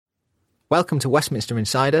Welcome to Westminster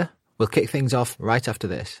Insider. We'll kick things off right after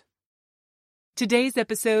this. Today's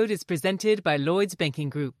episode is presented by Lloyds Banking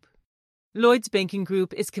Group. Lloyds Banking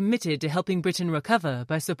Group is committed to helping Britain recover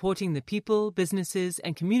by supporting the people, businesses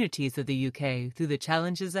and communities of the UK through the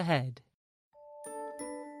challenges ahead.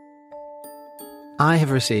 I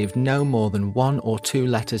have received no more than 1 or 2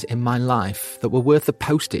 letters in my life that were worth the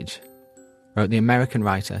postage, wrote the American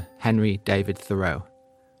writer Henry David Thoreau.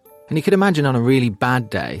 And you could imagine on a really bad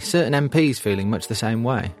day, certain MPs feeling much the same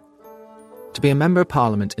way. To be a Member of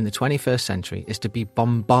Parliament in the 21st century is to be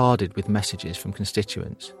bombarded with messages from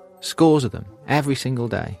constituents. Scores of them, every single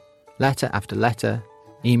day. Letter after letter,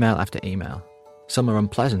 email after email. Some are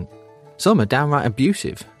unpleasant. Some are downright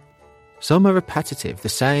abusive. Some are repetitive, the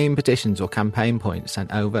same petitions or campaign points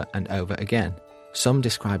sent over and over again. Some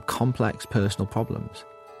describe complex personal problems.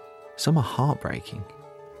 Some are heartbreaking.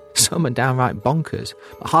 Some are downright bonkers,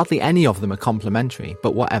 but hardly any of them are complimentary,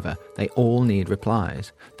 but whatever, they all need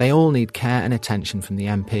replies. They all need care and attention from the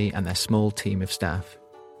MP and their small team of staff.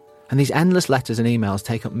 And these endless letters and emails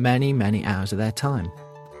take up many, many hours of their time.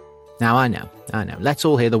 Now I know, let's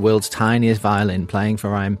all hear the world's tiniest violin playing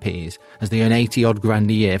for our MPs as they earn 80-odd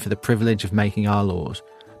grand a year for the privilege of making our laws.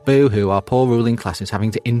 Boo-hoo, our poor ruling classes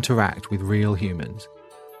having to interact with real humans.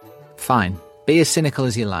 Fine, be as cynical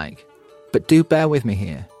as you like, but do bear with me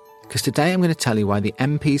here. Because today I'm going to tell you why the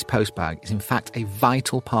MP's postbag is in fact a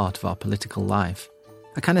vital part of our political life.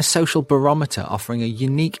 A kind of social barometer offering a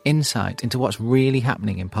unique insight into what's really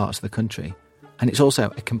happening in parts of the country. And it's also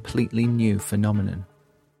a completely new phenomenon.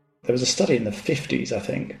 There was a study in the 50s, I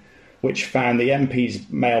think, which found the MP's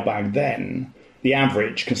mailbag then, the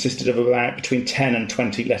average consisted of about between 10 and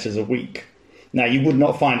 20 letters a week. Now, you would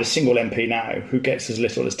not find a single MP now who gets as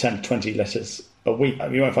little as 10 to 20 letters a week.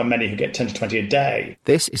 You won't find many who get 10 to 20 a day.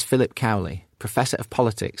 This is Philip Cowley, Professor of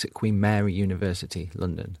Politics at Queen Mary University,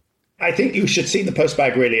 London. I think you should see the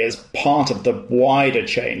postbag really as part of the wider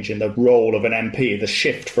change in the role of an MP, the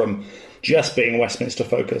shift from just being Westminster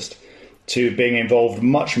focused to being involved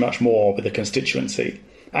much, much more with the constituency.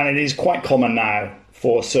 And it is quite common now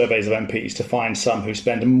for surveys of MPs to find some who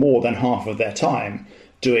spend more than half of their time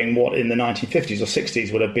doing what in the 1950s or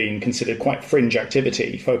 60s would have been considered quite fringe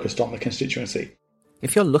activity focused on the constituency.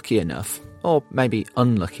 If you're lucky enough, or maybe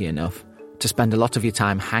unlucky enough, to spend a lot of your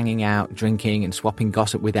time hanging out, drinking and swapping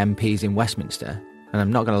gossip with MPs in Westminster, and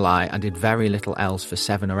I'm not going to lie, I did very little else for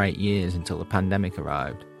 7 or 8 years until the pandemic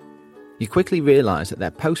arrived, you quickly realise that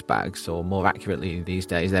their postbags, or more accurately these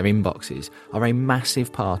days, their inboxes, are a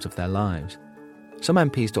massive part of their lives. Some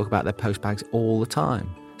MPs talk about their postbags all the time,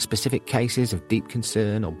 specific cases of deep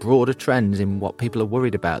concern or broader trends in what people are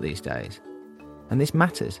worried about these days. And this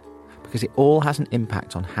matters, because it all has an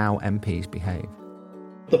impact on how MPs behave.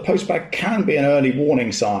 The postbag can be an early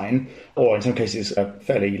warning sign, or in some cases a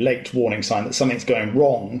fairly late warning sign that something's going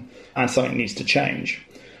wrong and something needs to change.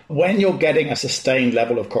 When you're getting a sustained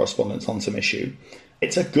level of correspondence on some issue,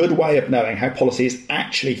 it's a good way of knowing how policy is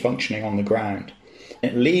actually functioning on the ground.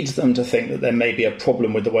 It leads them to think that there may be a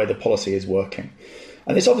problem with the way the policy is working.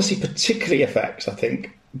 And this obviously particularly affects, I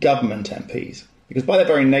think, government MPs, because by their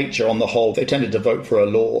very nature, on the whole, they tended to vote for a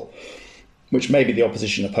law, which maybe the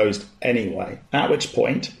opposition opposed anyway, at which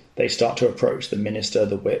point they start to approach the minister,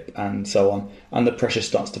 the whip, and so on, and the pressure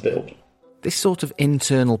starts to build. This sort of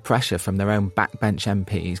internal pressure from their own backbench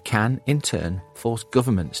MPs can, in turn, force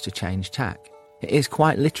governments to change tack. It is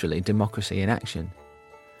quite literally democracy in action.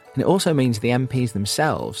 And it also means the MPs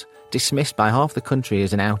themselves, dismissed by half the country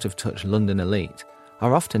as an out-of-touch London elite,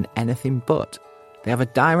 are often anything but. They have a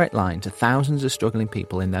direct line to thousands of struggling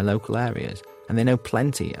people in their local areas, and they know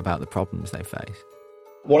plenty about the problems they face.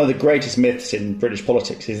 One of the greatest myths in British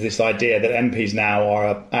politics is this idea that MPs now are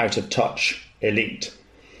an out-of-touch elite,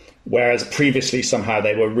 whereas previously somehow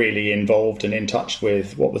they were really involved and in touch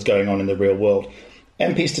with what was going on in the real world.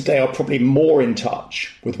 MPs today are probably more in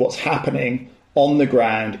touch with what's happening on the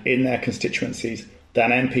ground in their constituencies than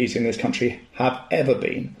MPs in this country have ever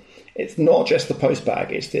been. It's not just the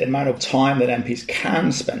postbag, it's the amount of time that MPs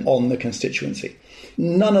can spend on the constituency.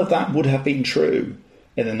 None of that would have been true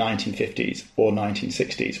in the 1950s or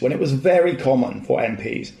 1960s, when it was very common for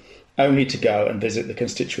MPs only to go and visit the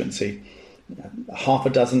constituency half a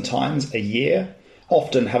dozen times a year,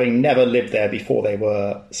 often having never lived there before they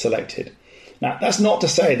were selected. Now, that's not to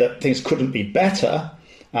say that things couldn't be better,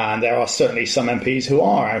 and there are certainly some MPs who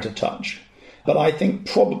are out of touch. But I think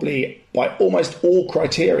probably by almost all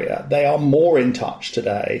criteria, they are more in touch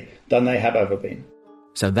today than they have ever been.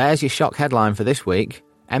 So there's your shock headline for this week.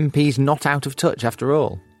 MPs not out of touch after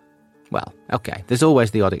all. Well, OK, there's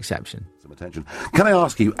always the odd exception. Some attention. Can I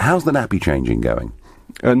ask you, how's the nappy changing going?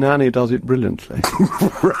 Nanny does it brilliantly.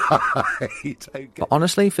 Right. Okay. But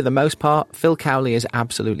honestly, for the most part, Phil Cowley is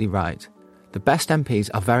absolutely right. The best MPs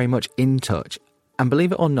are very much in touch, and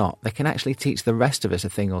believe it or not, they can actually teach the rest of us a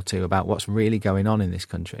thing or two about what's really going on in this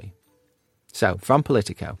country. So, from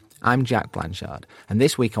Politico, I'm Jack Blanchard, and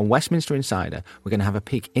this week on Westminster Insider, we're going to have a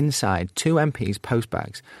peek inside two MPs'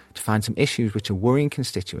 postbags to find some issues which are worrying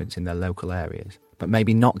constituents in their local areas, but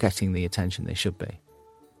maybe not getting the attention they should be.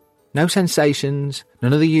 No sensations,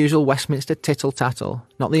 none of the usual Westminster tittle-tattle,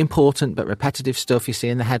 not the important but repetitive stuff you see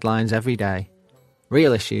in the headlines every day.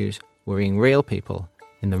 Real issues, worrying real people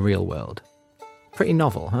in the real world. Pretty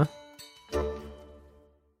novel, huh?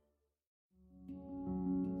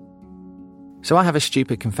 So I have a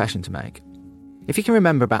stupid confession to make. If you can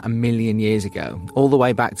remember about 1 million years ago, all the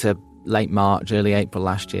way back to late March, early April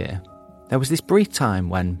last year, there was this brief time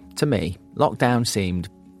when, to me, lockdown seemed,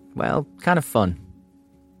 well, kind of fun.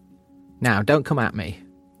 Now, don't come at me.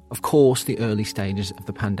 Of course, the early stages of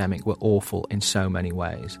the pandemic were awful in so many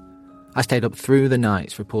ways. I stayed up through the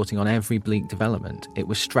nights reporting on every bleak development. It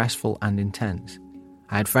was stressful and intense.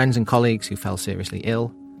 I had friends and colleagues who fell seriously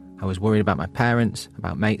ill. I was worried about my parents,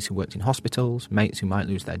 about mates who worked in hospitals, mates who might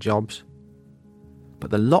lose their jobs.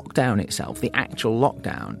 But the lockdown itself, the actual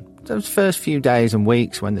lockdown, those first few days and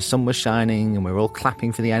weeks when the sun was shining and we were all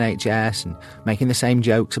clapping for the NHS and making the same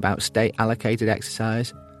jokes about state-allocated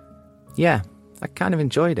exercise, yeah, I kind of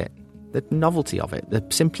enjoyed it. The novelty of it, the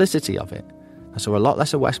simplicity of it. I saw a lot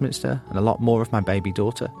less of Westminster and a lot more of my baby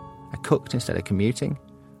daughter. I cooked instead of commuting.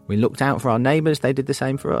 We looked out for our neighbours, they did the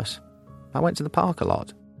same for us. I went to the park a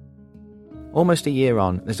lot. Almost a year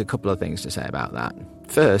on, there's a couple of things to say about that.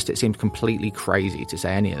 First, it seems completely crazy to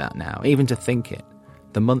say any of that now, even to think it.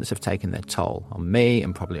 The months have taken their toll on me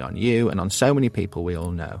and probably on you and on so many people we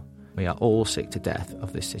all know. We are all sick to death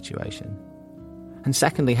of this situation. And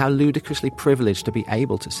secondly, how ludicrously privileged to be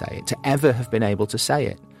able to say it, to ever have been able to say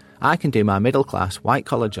it. I can do my middle-class,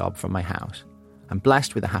 white-collar job from my house. I'm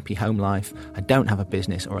blessed with a happy home life. I don't have a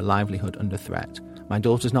business or a livelihood under threat. My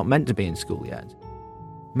daughter's not meant to be in school yet.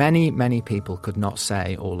 Many, many people could not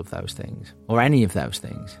say all of those things, or any of those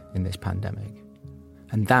things, in this pandemic.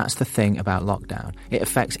 And that's the thing about lockdown. It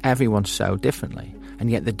affects everyone so differently,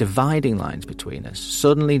 and yet the dividing lines between us,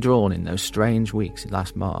 suddenly drawn in those strange weeks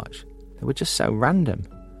last March, they were just so random.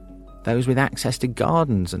 Those with access to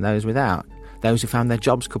gardens and those without. Those who found their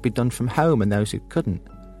jobs could be done from home and those who couldn't.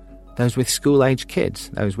 Those with school-age kids,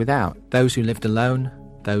 those without. Those who lived alone,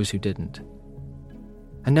 those who didn't.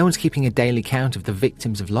 And no one's keeping a daily count of the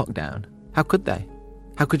victims of lockdown. How could they?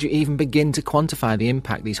 How could you even begin to quantify the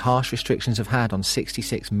impact these harsh restrictions have had on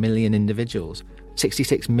 66 million individuals,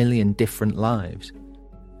 66 million different lives?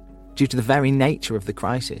 Due to the very nature of the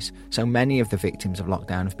crisis, so many of the victims of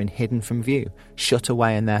lockdown have been hidden from view, shut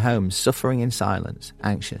away in their homes, suffering in silence,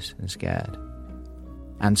 anxious and scared.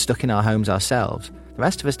 And stuck in our homes ourselves, the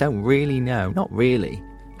rest of us don't really know, not really,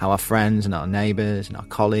 how our friends and our neighbours and our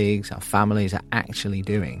colleagues, our families are actually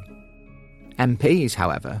doing. MPs,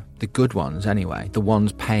 however, the good ones anyway, the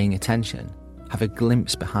ones paying attention, have a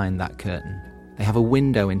glimpse behind that curtain. They have a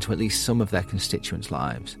window into at least some of their constituents'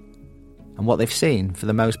 lives. And what they've seen, for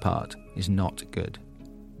the most part, is not good.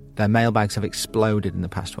 Their mailbags have exploded in the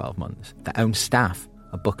past 12 months. Their own staff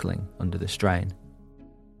are buckling under the strain.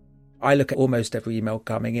 I look at almost every email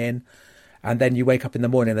coming in, and then you wake up in the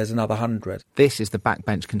morning, there's another 100. This is the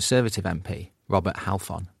backbench Conservative MP, Robert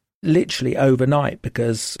Halfon. Literally overnight,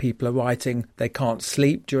 because people are writing they can't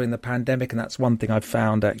sleep during the pandemic, and that's one thing I've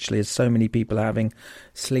found actually, is so many people are having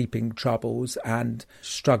sleeping troubles and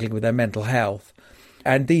struggling with their mental health.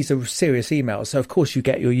 And these are serious emails. So, of course, you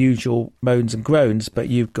get your usual moans and groans, but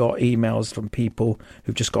you've got emails from people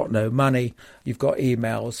who've just got no money. You've got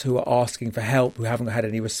emails who are asking for help, who haven't had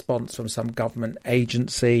any response from some government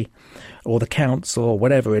agency or the council or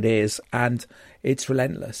whatever it is. And it's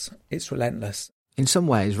relentless. It's relentless. In some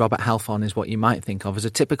ways, Robert Halfon is what you might think of as a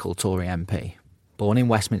typical Tory MP. Born in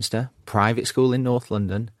Westminster, private school in North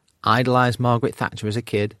London, idolised Margaret Thatcher as a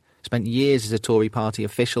kid, spent years as a Tory party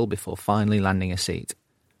official before finally landing a seat.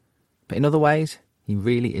 But in other ways, he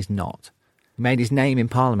really is not. He made his name in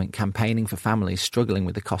Parliament campaigning for families struggling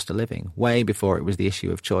with the cost of living, way before it was the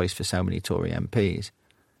issue of choice for so many Tory MPs.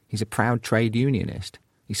 He's a proud trade unionist.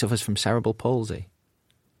 He suffers from cerebral palsy.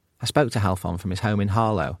 I spoke to Halfon from his home in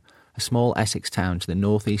Harlow, a small Essex town to the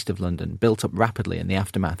northeast of London, built up rapidly in the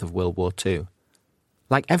aftermath of World War II.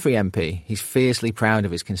 Like every MP, he's fiercely proud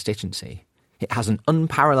of his constituency. It has an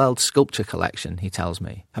unparalleled sculpture collection, he tells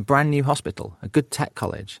me, a brand new hospital, a good tech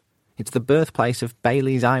college. It's the birthplace of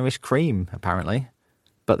Bailey's Irish Cream, apparently.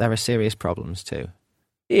 But there are serious problems too.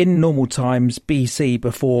 In normal times, BC,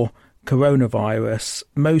 before coronavirus,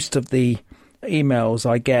 most of the emails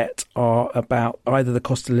I get are about either the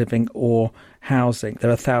cost of living or housing.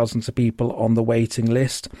 There are thousands of people on the waiting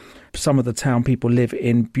list. Some of the town people live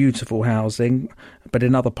in beautiful housing, but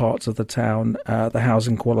in other parts of the town, the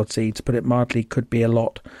housing quality, to put it mildly, could be a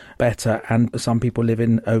lot better. And some people live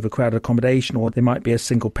in overcrowded accommodation, or they might be a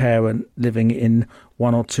single parent living in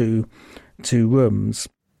one or two rooms.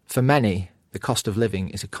 For many, the cost of living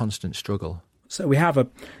is a constant struggle. So we have a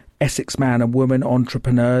Essex man and woman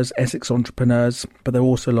entrepreneurs, Essex entrepreneurs, but there are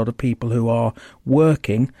also a lot of people who are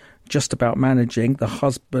working, just about managing. The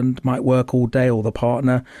husband might work all day, or the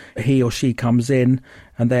partner, he or she comes in,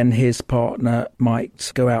 and then his partner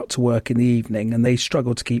might go out to work in the evening, and they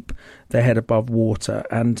struggle to keep their head above water.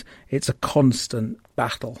 And it's a constant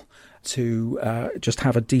battle to just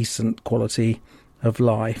have a decent quality of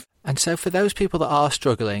life. And so for those people that are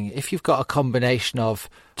struggling, if you've got a combination of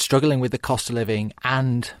struggling with the cost of living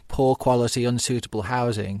and poor quality, unsuitable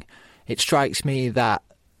housing, it strikes me that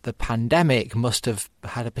the pandemic must have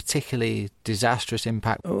had a particularly disastrous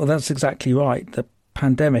impact. Well, that's exactly right. The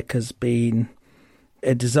pandemic has been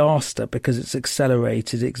a disaster because it's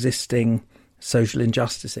accelerated existing social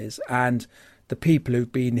injustices. And the people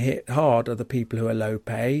who've been hit hard are the people who are low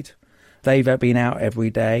paid. They've been out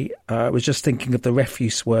every day. I was just thinking of the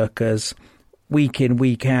refuse workers, week in,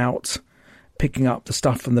 week out, picking up the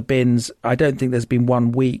stuff from the bins. I don't think there's been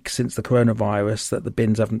 1 week since the coronavirus that the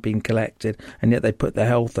bins haven't been collected, and yet they put their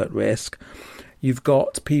health at risk. You've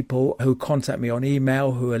got people who contact me on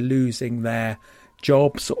email who are losing their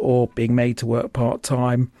jobs or being made to work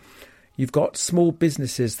part-time. You've got small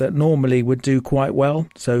businesses that normally would do quite well.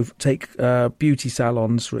 So take beauty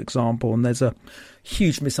salons, for example, and there's a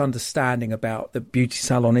huge misunderstanding about the beauty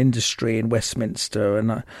salon industry in Westminster,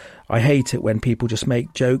 and I hate it when people just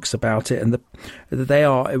make jokes about it. And they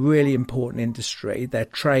are a really important industry. They're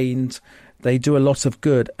trained, they do a lot of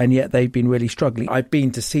good, and yet they've been really struggling. I've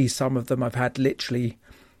been to see some of them. I've had literally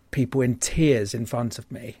people in tears in front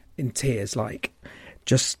of me, in tears, like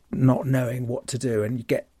just not knowing what to do. And you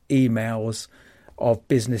get emails of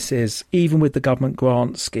businesses, even with the government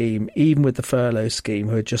grant scheme, even with the furlough scheme,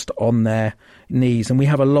 who are just on their knees. And we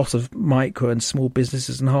have a lot of micro and small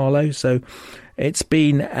businesses in Harlow. So it's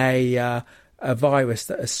been a virus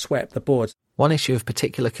that has swept the board. One issue of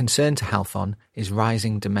particular concern to Halfon is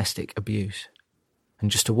rising domestic abuse.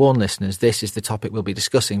 And just to warn listeners, this is the topic we'll be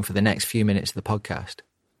discussing for the next few minutes of the podcast.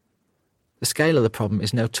 The scale of the problem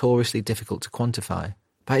is notoriously difficult to quantify.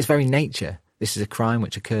 By its very nature, this is a crime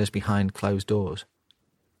which occurs behind closed doors.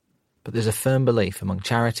 But there's a firm belief among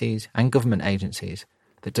charities and government agencies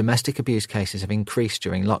that domestic abuse cases have increased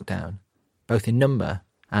during lockdown, both in number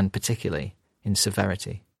and particularly in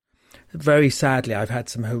severity. Very sadly, I've had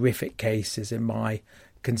some horrific cases in my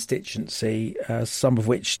constituency, some of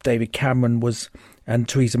which David Cameron and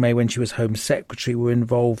Theresa May, when she was Home Secretary, were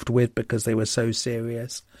involved with because they were so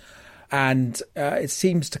serious. And it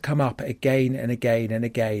seems to come up again and again and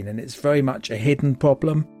again, and it's very much a hidden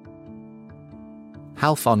problem.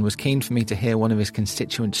 Halfon was keen for me to hear one of his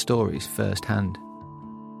constituents' stories firsthand.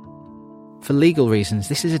 For legal reasons,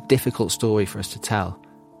 this is a difficult story for us to tell,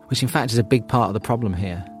 which in fact is a big part of the problem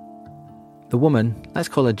here. The woman, let's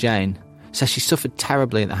call her Jane, says she suffered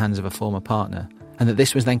terribly at the hands of a former partner, and that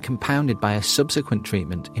this was then compounded by a subsequent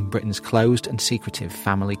treatment in Britain's closed and secretive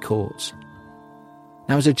family courts.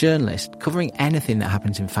 Now, as a journalist, covering anything that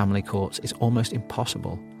happens in family courts is almost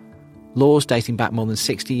impossible. Laws dating back more than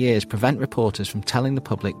 60 years prevent reporters from telling the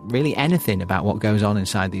public really anything about what goes on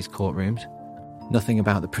inside these courtrooms. Nothing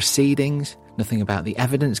about the proceedings, nothing about the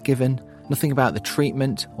evidence given, nothing about the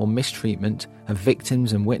treatment or mistreatment of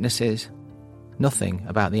victims and witnesses, nothing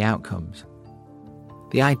about the outcomes.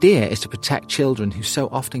 The idea is to protect children who so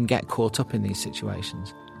often get caught up in these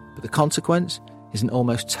situations, but the consequence is an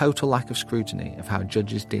almost total lack of scrutiny of how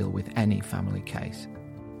judges deal with any family case.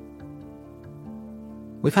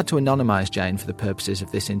 We've had to anonymise Jane for the purposes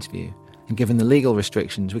of this interview, and given the legal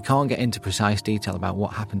restrictions, we can't get into precise detail about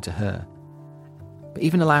what happened to her. But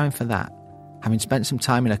even allowing for that, having spent some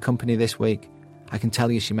time in her company this week, I can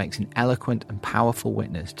tell you she makes an eloquent and powerful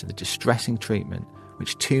witness to the distressing treatment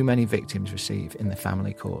which too many victims receive in the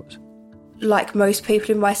family courts. Like most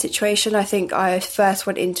people in my situation, I think I first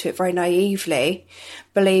went into it very naively,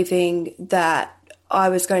 believing that I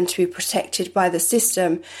was going to be protected by the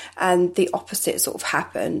system, and the opposite sort of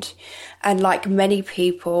happened. And like many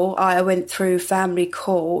people, I went through family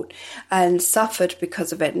court and suffered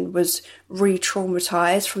because of it and was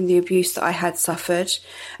re-traumatised from the abuse that I had suffered.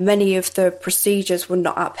 Many of the procedures were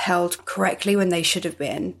not upheld correctly when they should have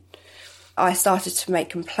been. I started to make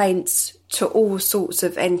complaints to all sorts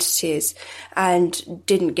of entities and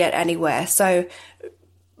didn't get anywhere. So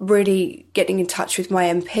really getting in touch with my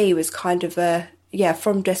MP was kind of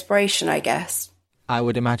from desperation, I guess. I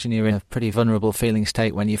would imagine you're in a pretty vulnerable feeling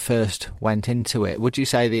state when you first went into it. Would you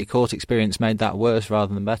say the court experience made that worse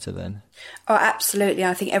rather than better then? Oh, absolutely.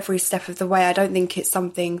 I think every step of the way. I don't think it's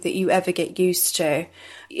something that you ever get used to.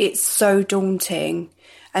 It's so daunting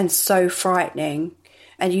and so frightening,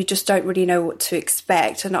 and you just don't really know what to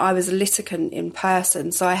expect. And I was a litigant in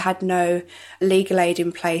person, so I had no legal aid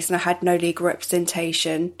in place and I had no legal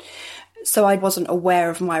representation. So I wasn't aware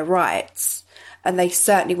of my rights. And they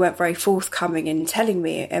certainly weren't very forthcoming in telling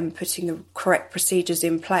me and putting the correct procedures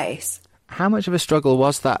in place. How much of a struggle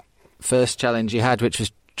was that first challenge you had, which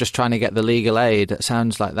was just trying to get the legal aid? It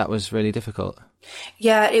sounds like that was really difficult.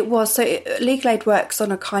 Yeah, it was. So legal aid works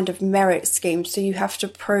on a kind of merit scheme. So you have to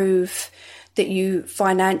prove that you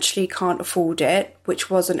financially can't afford it, which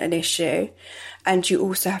wasn't an issue. And you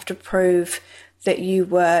also have to prove that you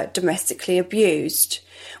were domestically abused,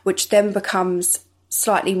 which then becomes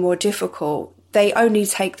slightly more difficult. They only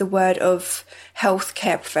take the word of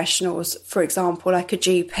healthcare professionals, for example, like a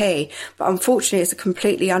GP. But unfortunately, it's a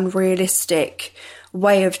completely unrealistic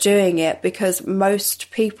way of doing it because most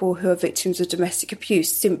people who are victims of domestic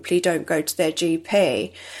abuse simply don't go to their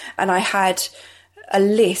GP. And I had a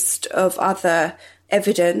list of other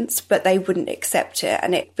evidence, but they wouldn't accept it.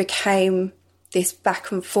 And it became this back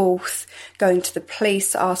and forth, going to the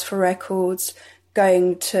police, ask for records,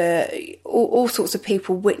 going to all sorts of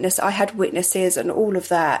people, I had witnesses and all of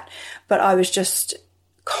that, but I was just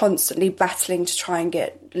constantly battling to try and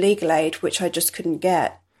get legal aid, which I just couldn't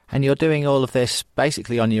get. And you're doing all of this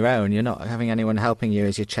basically on your own. You're not having anyone helping you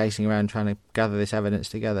as you're chasing around trying to gather this evidence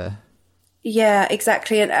together. Yeah,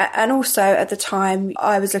 exactly. And also at the time,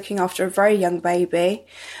 I was looking after a very young baby.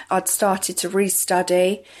 I'd started to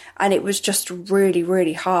restudy and it was just really,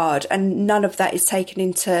 really hard. And none of that is taken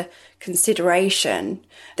into consideration.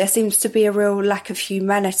 There seems to be a real lack of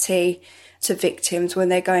humanity to victims when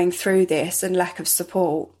they're going through this and lack of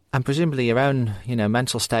support. And presumably your own,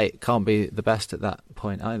 mental state can't be the best at that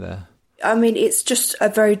point either. I mean, it's just a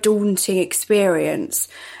very daunting experience.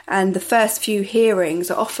 And the first few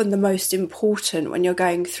hearings are often the most important when you're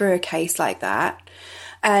going through a case like that.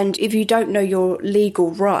 And if you don't know your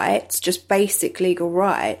legal rights, just basic legal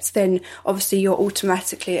rights, then obviously you're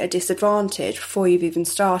automatically at a disadvantage before you've even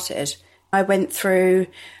started. I went through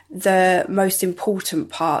the most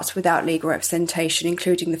important parts without legal representation,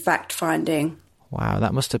 including the fact-finding. Wow,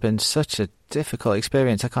 that must have been such a difficult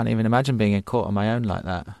experience. I can't even imagine being in court on my own like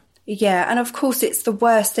that. Yeah, and of course it's the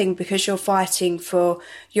worst thing because you're fighting for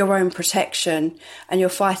your own protection and you're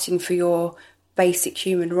fighting for your basic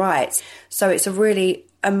human rights. So it's a really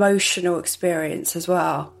emotional experience as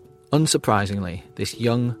well. Unsurprisingly, this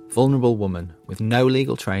young, vulnerable woman with no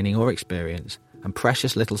legal training or experience and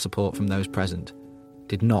precious little support from those present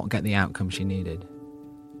did not get the outcome she needed.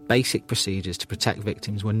 Basic procedures to protect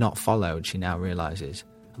victims were not followed, she now realises,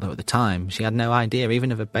 although at the time she had no idea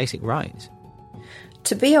even of her basic rights.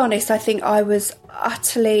 To be honest, I think I was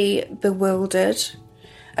utterly bewildered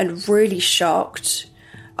and really shocked.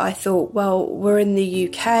 I thought, well, we're in the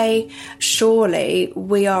UK, surely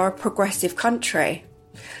we are a progressive country.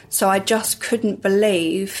 So I just couldn't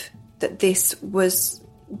believe that this was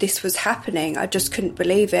happening. I just couldn't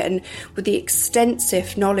believe it. And with the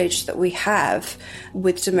extensive knowledge that we have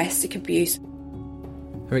with domestic abuse.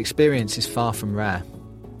 Her experience is far from rare.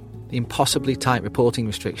 The impossibly tight reporting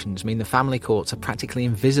restrictions mean the family courts are practically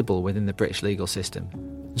invisible within the British legal system.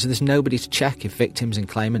 So there's nobody to check if victims and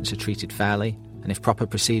claimants are treated fairly and if proper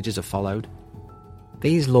procedures are followed.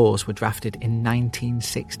 These laws were drafted in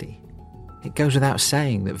 1960. It goes without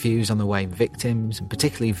saying that views on the way victims, and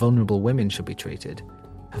particularly vulnerable women, should be treated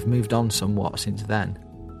have moved on somewhat since then.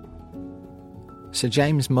 Sir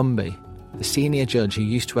James Mumby, the senior judge who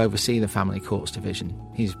used to oversee the Family Courts Division,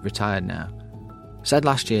 he's retired now, said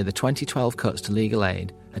last year the 2012 cuts to legal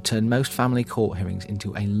aid had turned most family court hearings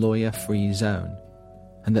into a lawyer-free zone,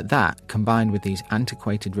 and that, combined with these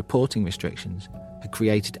antiquated reporting restrictions, had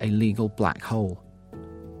created a legal black hole.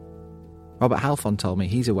 Robert Halfon told me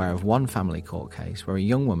he's aware of one family court case where a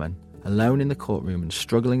young woman, alone in the courtroom and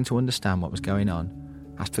struggling to understand what was going on,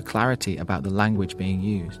 asked for clarity about the language being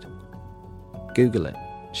used. Google it,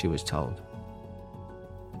 she was told.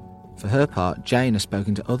 For her part, Jane has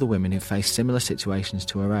spoken to other women who face similar situations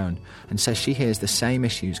to her own and says she hears the same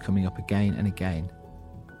issues coming up again and again.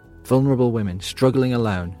 Vulnerable women struggling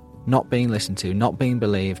alone, not being listened to, not being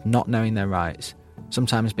believed, not knowing their rights,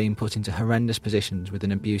 sometimes being put into horrendous positions with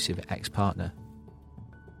an abusive ex-partner.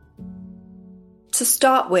 To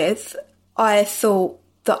start with, I thought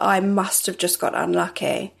that I must have just got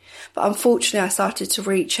unlucky. But unfortunately, I started to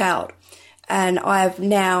reach out, and I have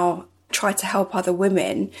now tried to help other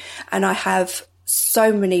women, and I have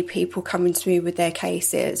so many people coming to me with their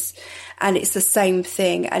cases, and it's the same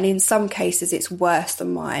thing, and in some cases it's worse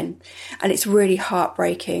than mine, and it's really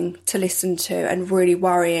heartbreaking to listen to and really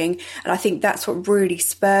worrying, and I think that's what really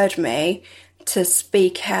spurred me to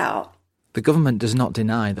speak out. The government does not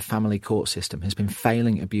deny the family court system has been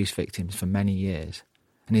failing abuse victims for many years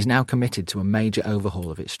and is now committed to a major overhaul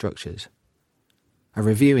of its structures. A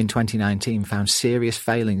review in 2019 found serious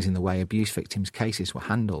failings in the way abuse victims' cases were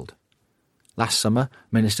handled. Last summer,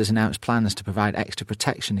 ministers announced plans to provide extra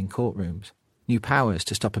protection in courtrooms, new powers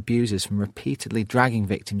to stop abusers from repeatedly dragging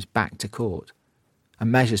victims back to court,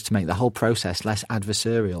 and measures to make the whole process less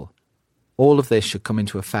adversarial. All of this should come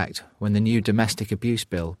into effect when the new domestic abuse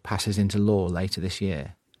bill passes into law later this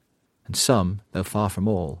year. And some, though far from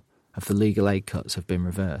all, of the legal aid cuts have been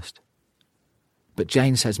reversed. But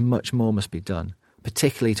Jane says much more must be done,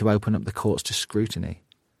 particularly to open up the courts to scrutiny.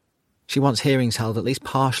 She wants hearings held at least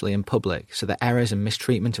partially in public so that errors and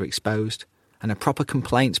mistreatment are exposed and a proper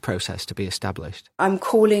complaints process to be established. I'm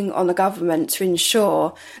calling on the government to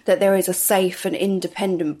ensure that there is a safe and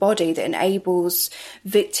independent body that enables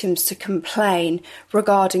victims to complain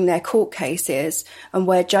regarding their court cases and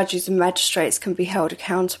where judges and magistrates can be held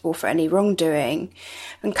accountable for any wrongdoing.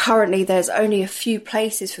 And currently there's only a few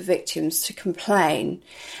places for victims to complain,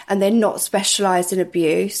 and they're not specialised in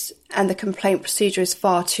abuse, and the complaint procedure is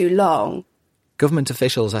far too long. Government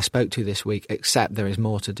officials I spoke to this week accept there is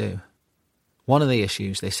more to do. One of the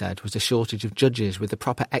issues, they said, was the shortage of judges with the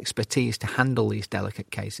proper expertise to handle these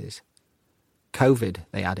delicate cases. COVID,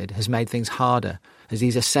 they added, has made things harder, as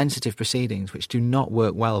these are sensitive proceedings which do not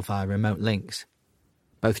work well via remote links.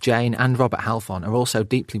 Both Jane and Robert Halfon are also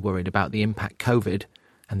deeply worried about the impact COVID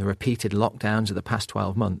and the repeated lockdowns of the past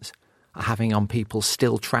 12 months are having on people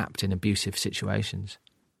still trapped in abusive situations.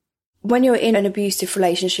 When you're in an abusive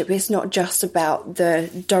relationship, it's not just about the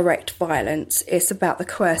direct violence, it's about the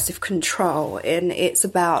coercive control, and it's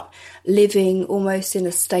about living almost in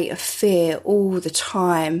a state of fear all the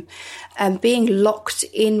time, and being locked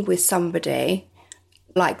in with somebody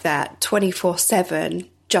like that 24/7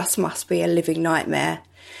 just must be a living nightmare.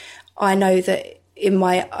 I know that in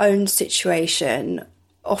my own situation,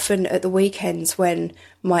 often at the weekends when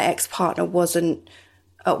my ex-partner wasn't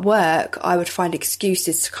at work, I would find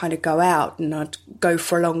excuses to kind of go out, and I'd go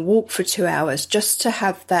for a long walk for 2 hours just to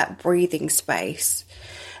have that breathing space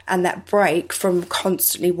and that break from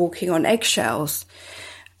constantly walking on eggshells.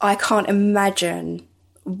 I can't imagine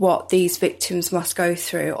what these victims must go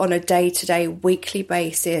through on a day-to-day, weekly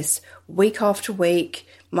basis, week after week,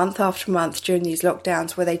 month after month during these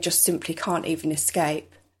lockdowns where they just simply can't even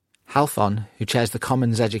escape. Halfon, who chairs the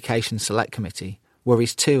Commons Education Select Committee,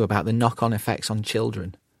 worries too about the knock-on effects on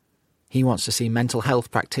children. He wants to see mental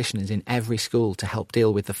health practitioners in every school to help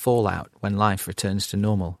deal with the fallout when life returns to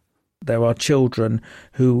normal. There are children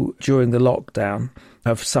who, during the lockdown,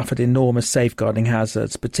 have suffered enormous safeguarding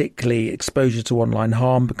hazards, particularly exposure to online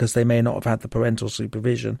harm because they may not have had the parental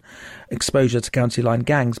supervision, exposure to county line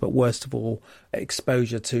gangs, but worst of all,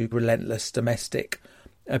 exposure to relentless domestic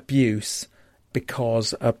abuse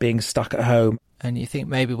because of being stuck at home. And you think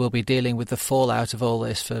maybe we'll be dealing with the fallout of all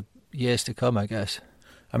this for years to come, I guess?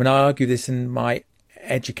 I mean, I argue this in my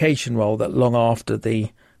education role, that long after the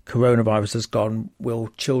coronavirus has gone, will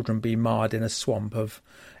children be marred in a swamp of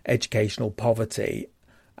educational poverty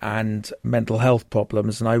and mental health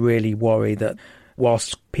problems. And I really worry that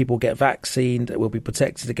whilst people get vaccinated, we'll be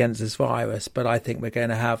protected against this virus, but I think we're going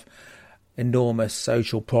to have enormous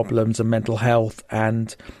social problems and mental health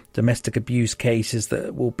and domestic abuse cases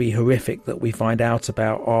that will be horrific that we find out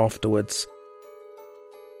about afterwards.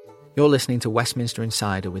 You're listening to Westminster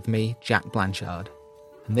Insider with me, Jack Blanchard.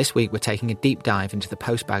 And this week we're taking a deep dive into the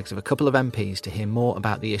postbags of a couple of MPs to hear more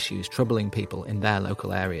about the issues troubling people in their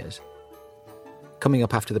local areas. Coming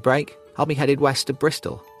up after the break, I'll be headed west to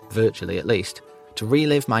Bristol, virtually at least, to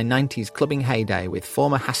relive my 90s clubbing heyday with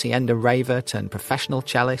former Hacienda raver turned professional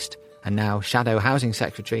cellist and now Shadow Housing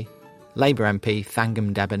Secretary, Labour MP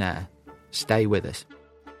Thangam Debonair. Stay with us.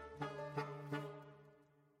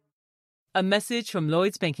 A message from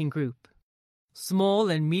Lloyds Banking Group. Small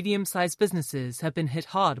and medium-sized businesses have been hit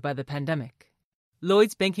hard by the pandemic.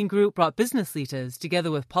 Lloyds Banking Group brought business leaders together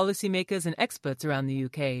with policymakers and experts around the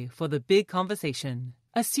UK for The Big Conversation,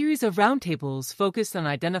 a series of roundtables focused on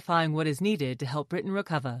identifying what is needed to help Britain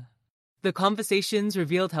recover. The conversations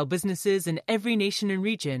revealed how businesses in every nation and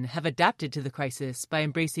region have adapted to the crisis by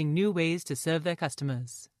embracing new ways to serve their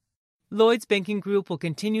customers. Lloyds Banking Group will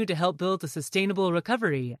continue to help build a sustainable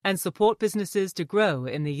recovery and support businesses to grow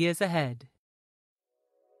in the years ahead.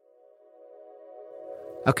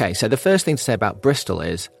 Okay, so the first thing to say about Bristol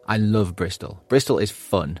is I love Bristol. Bristol is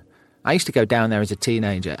fun. I used to go down there as a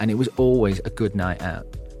teenager and it was always a good night out.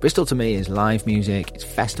 Bristol to me is live music, it's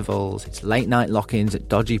festivals, it's late night lock-ins at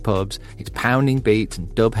dodgy pubs, it's pounding beats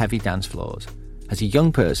and dub-heavy dance floors. As a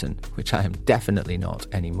young person, which I am definitely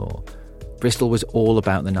not anymore, Bristol was all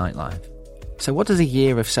about the nightlife. So what does a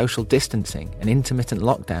year of social distancing and intermittent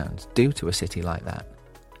lockdowns do to a city like that?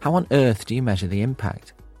 How on earth do you measure the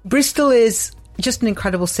impact? Bristol is just an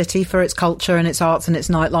incredible city for its culture and its arts and its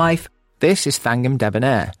nightlife. This is Thangam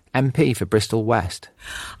Debonair, MP for Bristol West.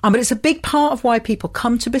 But it's a big part of why people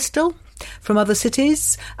come to Bristol from other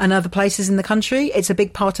cities and other places in the country. It's a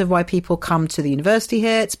big part of why people come to the university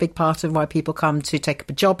here. It's a big part of why people come to take up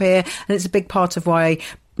a job here. And it's a big part of why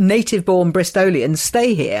native-born Bristolians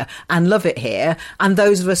stay here and love it here, and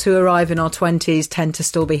those of us who arrive in our 20s tend to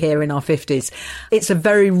still be here in our 50s. It's a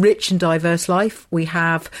very rich and diverse life. We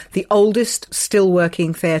have the oldest still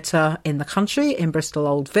working theatre in the country in Bristol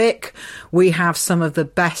Old Vic. We have some of the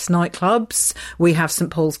best nightclubs. We have St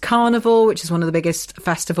Paul's Carnival, which is one of the biggest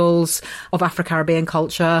festivals of Afro-Caribbean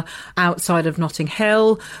culture outside of Notting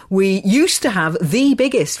Hill. We used to have the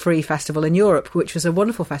biggest free festival in Europe, which was a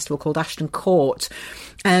wonderful festival called Ashton Court.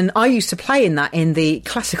 And I used to play in that in the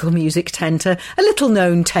classical music tent, a little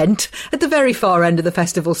known tent at the very far end of the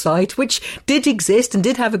festival site, which did exist and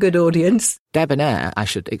did have a good audience. Debonair, I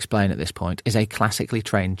should explain at this point, is a classically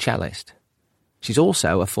trained cellist. She's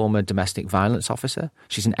also a former domestic violence officer.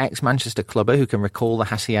 She's an ex-Manchester clubber who can recall the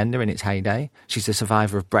Hacienda in its heyday. She's a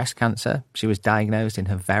survivor of breast cancer. She was diagnosed in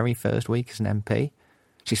her very first week as an MP.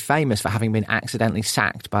 She's famous for having been accidentally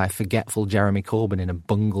sacked by a forgetful Jeremy Corbyn in a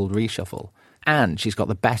bungled reshuffle. And she's got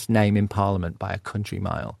the best name in Parliament by a country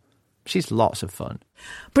mile. She's lots of fun.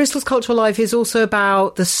 Bristol's cultural life is also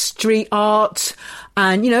about the street art.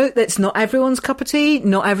 And, that's not everyone's cup of tea.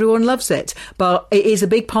 Not everyone loves it. But it is a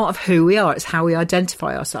big part of who we are. It's how we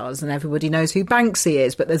identify ourselves. And everybody knows who Banksy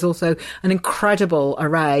is. But there's also an incredible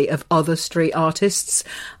array of other street artists.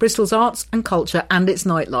 Bristol's arts and culture and its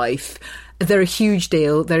nightlife, they're a huge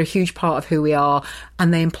deal. They're a huge part of who we are.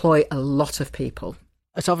 And they employ a lot of people.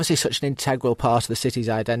 It's obviously such an integral part of the city's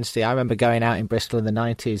identity. I remember going out in Bristol in the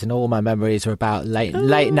 90s and all my memories are about late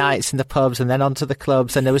nights in the pubs and then onto the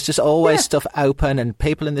clubs, and there was just always stuff open and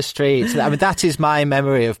people in the streets. I mean, that is my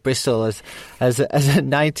memory of Bristol as a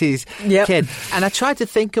 90s kid. And I tried to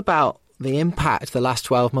think about the impact the last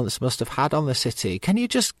 12 months must have had on the city. Can you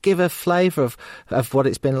just give a flavour of what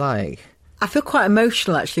it's been like? I feel quite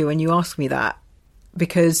emotional, actually, when you ask me that,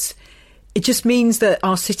 because it just means that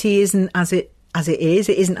our city isn't as it is.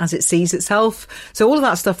 It isn't as it sees itself. So all of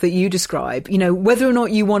that stuff that you describe, whether or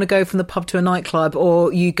not you want to go from the pub to a nightclub,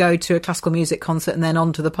 or you go to a classical music concert and then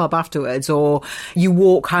on to the pub afterwards, or you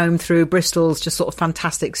walk home through Bristol's just sort of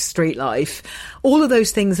fantastic street life, all of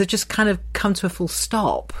those things have just kind of come to a full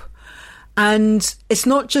stop. And it's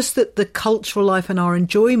not just that the cultural life and our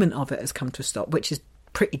enjoyment of it has come to a stop, which is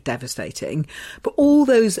pretty devastating, but all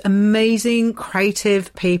those amazing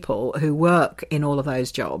creative people who work in all of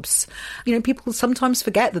those jobs, people sometimes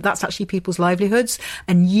forget that that's actually people's livelihoods,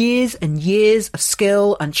 and years of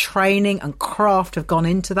skill and training and craft have gone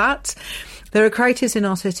into that. There are creatives in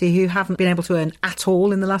our city who haven't been able to earn at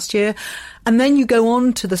all in the last year. And then you go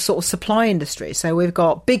on to the sort of supply industry. So we've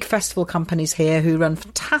got big festival companies here who run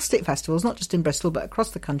fantastic festivals, not just in Bristol, but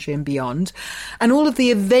across the country and beyond. And all of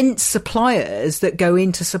the event suppliers that go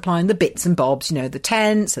into supplying the bits and bobs, the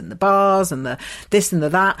tents and the bars and the this and the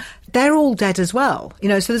that, they're all dead as well. So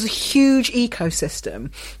there's a huge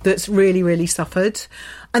ecosystem that's really, really suffered.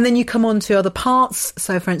 And then you come on to other parts.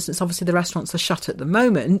 So, for instance, obviously the restaurants are shut at the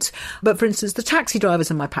moment. But, for instance, the taxi drivers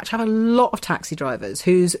in my patch, I have a lot of taxi drivers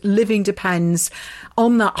whose living depends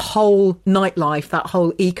on that whole nightlife, that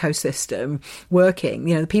whole ecosystem working.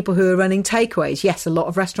 The people who are running takeaways. Yes, a lot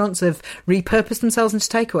of restaurants have repurposed themselves into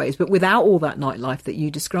takeaways. But without all that nightlife that you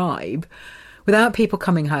describe, without people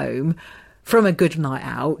coming home from a good night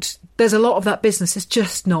out, there's a lot of that business that's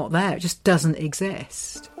just not there. It just doesn't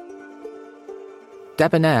exist.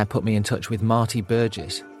 Debonair put me in touch with Marty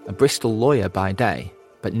Burgess, a Bristol lawyer by day,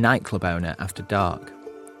 but nightclub owner after dark.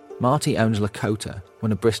 Marty owns Lakota,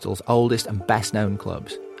 one of Bristol's oldest and best-known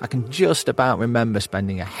clubs. I can just about remember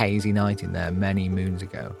spending a hazy night in there many moons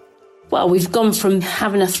ago. Well, we've gone from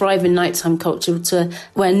having a thriving nighttime culture to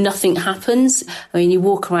where nothing happens. I mean, you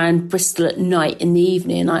walk around Bristol at night in the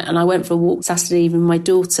evening, and I went for a walk Saturday evening with my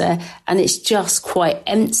daughter, and it's just quite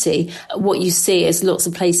empty. What you see is lots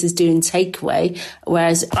of places doing takeaway,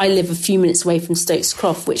 whereas I live a few minutes away from Stokes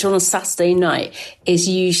Croft, which on a Saturday night is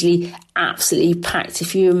usually absolutely packed.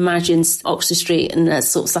 If you imagine Oxford Street and a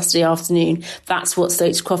sort of Saturday afternoon, that's what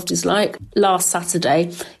Stokes Croft is like. Last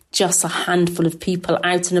Saturday, just a handful of people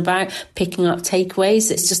out and about picking up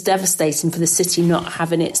takeaways. It's just devastating for the city not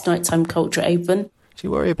having its nighttime culture open. Do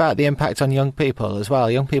you worry about the impact on young people as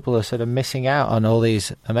well? Young people are sort of missing out on all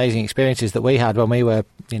these amazing experiences that we had when we were,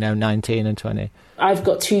 19 and 20. I've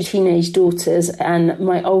got 2 teenage daughters and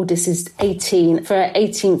my oldest is 18. For her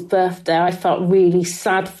 18th birthday, I felt really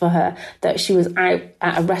sad for her that she was out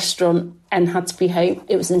at a restaurant and had to be home.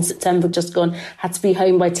 It was in September, just gone, had to be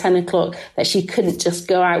home by 10 o'clock, that she couldn't just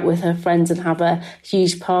go out with her friends and have a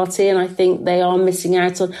huge party. And I think they are missing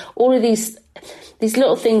out on all of these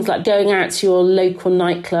little things, like going out to your local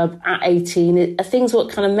nightclub at 18 are things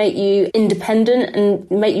what kind of make you independent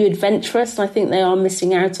and make you adventurous. And I think they are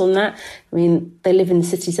missing out on that. I mean, they live in the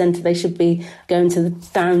city centre. They should be going to the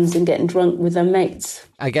Downs and getting drunk with their mates.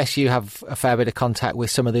 I guess you have a fair bit of contact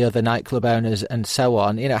with some of the other nightclub owners and so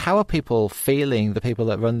on. How are people feeling, the people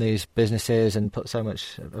that run these businesses and put so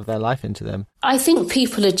much of their life into them? I think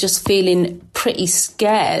people are just feeling pretty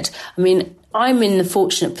scared. I mean, I'm in the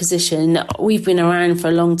fortunate position that we've been around for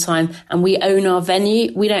a long time and we own our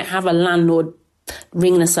venue. We don't have a landlord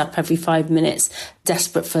ringing us up every 5 minutes,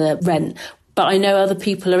 desperate for the rent. But I know other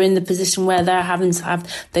people are in the position where they're having to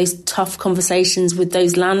have those tough conversations with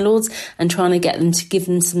those landlords and trying to get them to give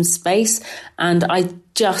them some space. And I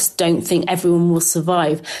just don't think everyone will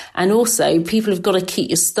survive. And also, people have got to keep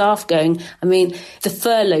your staff going. I mean, the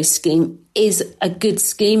furlough scheme is a good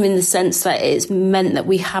scheme in the sense that it's meant that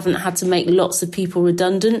we haven't had to make lots of people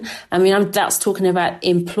redundant. I mean, that's talking about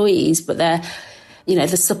employees, but they're,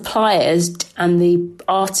 the suppliers and the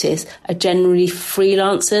artists are generally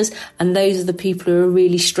freelancers, and those are the people who are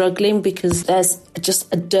really struggling because there's just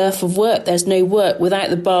a dearth of work. There's no work. Without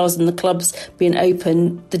the bars and the clubs being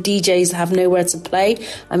open, the DJs have nowhere to play.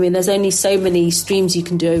 I mean, there's only so many streams you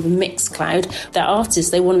can do over Mixcloud. They're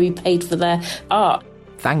artists. They want to be paid for their art.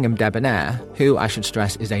 Thangham Debonair, who I should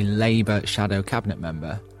stress is a Labour shadow cabinet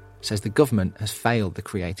member, says the government has failed the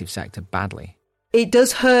creative sector badly. It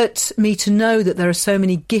does hurt me to know that there are so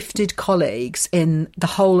many gifted colleagues in the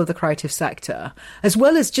whole of the creative sector, as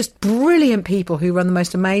well as just brilliant people who run the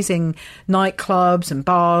most amazing nightclubs and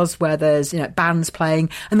bars where there's, bands playing,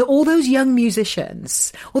 and that all those young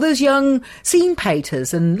musicians, all those young scene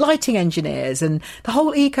painters and lighting engineers and the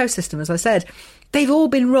whole ecosystem, as I said, they've all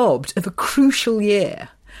been robbed of a crucial year.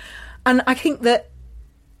 And I think that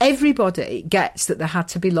everybody gets that there had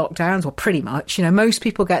to be lockdowns, or pretty much. Most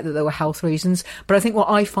people get that there were health reasons. But I think what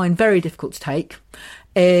I find very difficult to take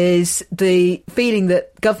is the feeling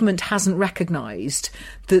that government hasn't recognised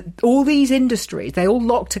that all these industries, they all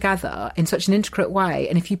lock together in such an intricate way.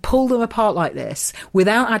 And if you pull them apart like this,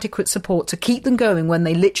 without adequate support to keep them going when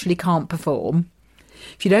they literally can't perform,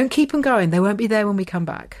 if you don't keep them going, they won't be there when we come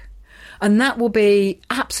back. And that will be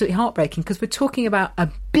absolutely heartbreaking because we're talking about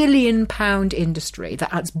 £1 billion industry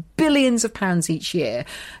that adds billions of pounds each year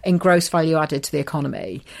in gross value added to the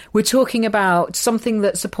economy. We're talking about something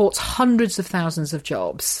that supports hundreds of thousands of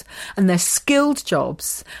jobs, and they're skilled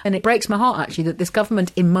jobs. And it breaks my heart, actually, that this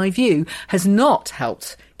government, in my view, has not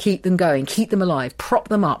helped keep them going, keep them alive, prop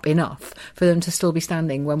them up enough for them to still be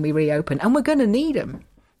standing when we reopen. And we're going to need them.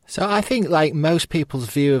 So I think, like most people's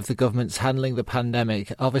view of the government's handling the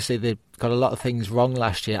pandemic, obviously they got a lot of things wrong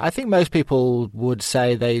last year. I think most people would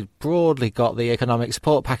say they broadly got the economic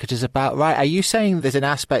support packages about right. Are you saying there's an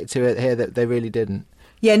aspect to it here that they really didn't?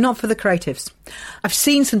 Yeah, not for the creatives. I've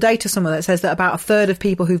seen some data somewhere that says that about a third of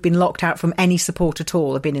people who've been locked out from any support at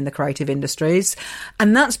all have been in the creative industries.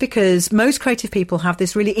 And that's because most creative people have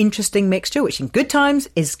this really interesting mixture, which in good times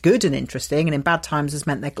is good and interesting, and in bad times has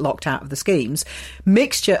meant they're locked out of the schemes,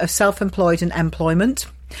 mixture of self-employed and employment.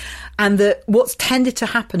 And that what's tended to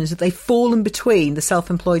happen is that they've fallen between the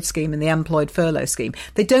self-employed scheme and the employed furlough scheme.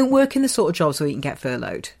 They don't work in the sort of jobs where you can get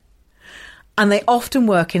furloughed. And they often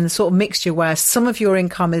work in the sort of mixture where some of your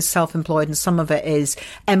income is self-employed and some of it is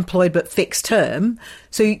employed but fixed term.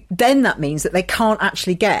 So then that means that they can't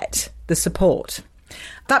actually get the support.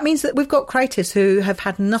 That means that we've got creatives who have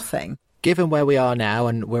had nothing. Given where we are now,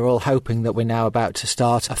 and we're all hoping that we're now about to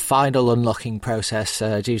start a final unlocking process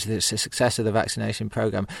due to the success of the vaccination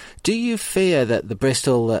programme, do you fear that the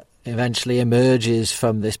Bristol that eventually emerges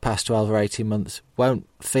from this past 12 or 18 months won't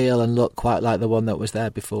feel and look quite like the one that was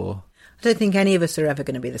there before? I don't think any of us are ever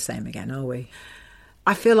going to be the same again, are we?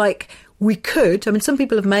 I feel like we could. I mean, some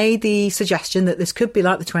people have made the suggestion that this could be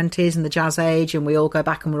like the 20s and the jazz age, and we all go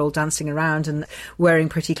back and we're all dancing around and wearing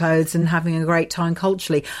pretty clothes and having a great time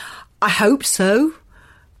culturally. I hope so.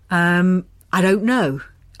 I don't know.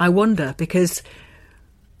 I wonder, because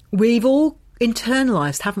we've all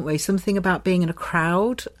internalised, haven't we, something about being in a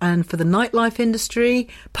crowd. And for the nightlife industry,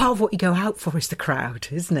 part of what you go out for is the crowd,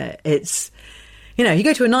 isn't it? It's, you know, you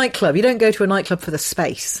go to a nightclub, you don't go to a nightclub for the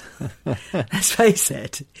space. Let's face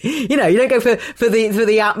it. You know, you don't go for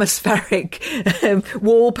the atmospheric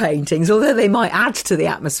wall paintings, although they might add to the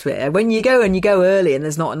atmosphere. When you go early and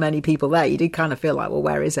there's not many people there, you do kind of feel like, well,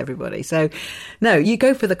 where is everybody? So, no, you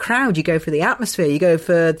go for the crowd, you go for the atmosphere, you go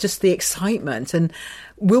for just the excitement. And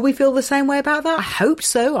will we feel the same way about that? I hope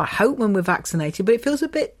so. I hope when we're vaccinated, but it feels a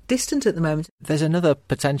bit distant at the moment. There's another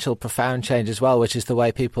potential profound change as well, which is the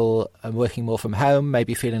way people are working more from home,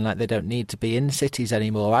 maybe feeling like they don't need to be in cities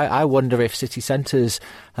anymore. I wonder if city centres,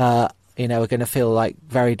 are going to feel like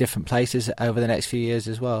very different places over the next few years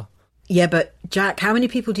as well. Yeah, but Jack, how many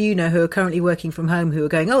people do you know who are currently working from home who are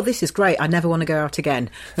going, oh, this is great, I never want to go out again?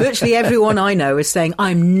 Virtually everyone I know is saying,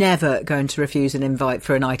 I'm never going to refuse an invite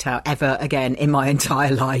for a night out ever again in my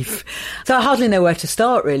entire life. So I hardly know where to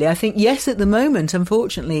start, really. I think, yes, at the moment,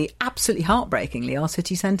 unfortunately, absolutely heartbreakingly, our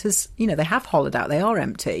city centres, they have hollowed out, they are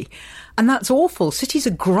empty. And that's awful. Cities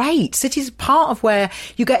are great. Cities are part of where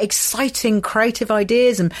you get exciting creative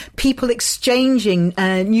ideas and people exchanging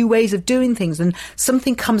new ways of doing things. And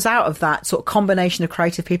something comes out of that sort of combination of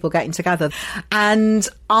creative people getting together. And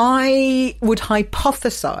I would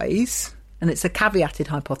hypothesise, and it's a caveated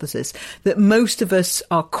hypothesis, that most of us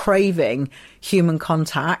are craving human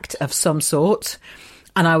contact of some sort.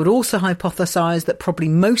 And I would also hypothesise that probably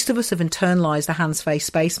most of us have internalised the hands, face,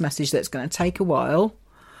 space message that's going to take a while.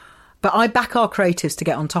 But I back our creatives to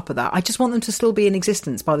get on top of that. I just want them to still be in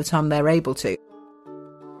existence by the time they're able to.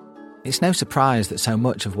 It's no surprise that so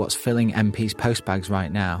much of what's filling MPs' postbags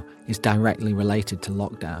right now is directly related to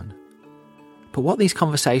lockdown. But what these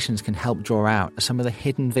conversations can help draw out are some of the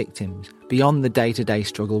hidden victims beyond the day-to-day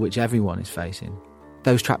struggle which everyone is facing.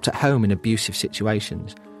 Those trapped at home in abusive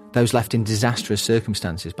situations, those left in disastrous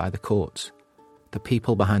circumstances by the courts, the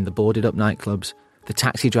people behind the boarded-up nightclubs, the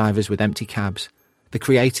taxi drivers with empty cabs, the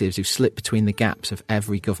creatives who slip between the gaps of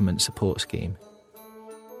every government support scheme.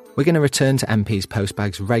 We're going to return to MPs'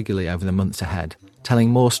 postbags regularly over the months ahead, telling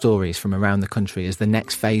more stories from around the country as the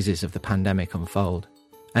next phases of the pandemic unfold.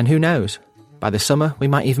 And who knows, by the summer we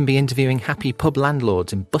might even be interviewing happy pub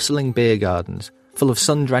landlords in bustling beer gardens, full of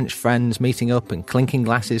sun-drenched friends meeting up and clinking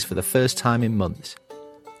glasses for the first time in months.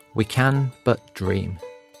 We can but dream.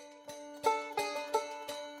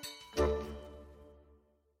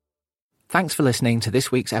 Thanks for listening to this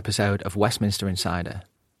week's episode of Westminster Insider.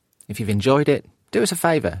 If you've enjoyed it, do us a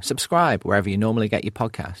favour, subscribe wherever you normally get your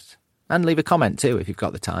podcasts. And leave a comment too if you've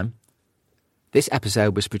got the time. This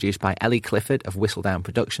episode was produced by Ellie Clifford of Whistledown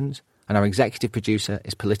Productions, and our executive producer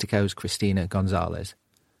is Politico's Christina Gonzalez.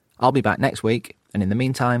 I'll be back next week, and in the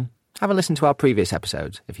meantime, have a listen to our previous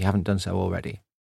episodes if you haven't done so already.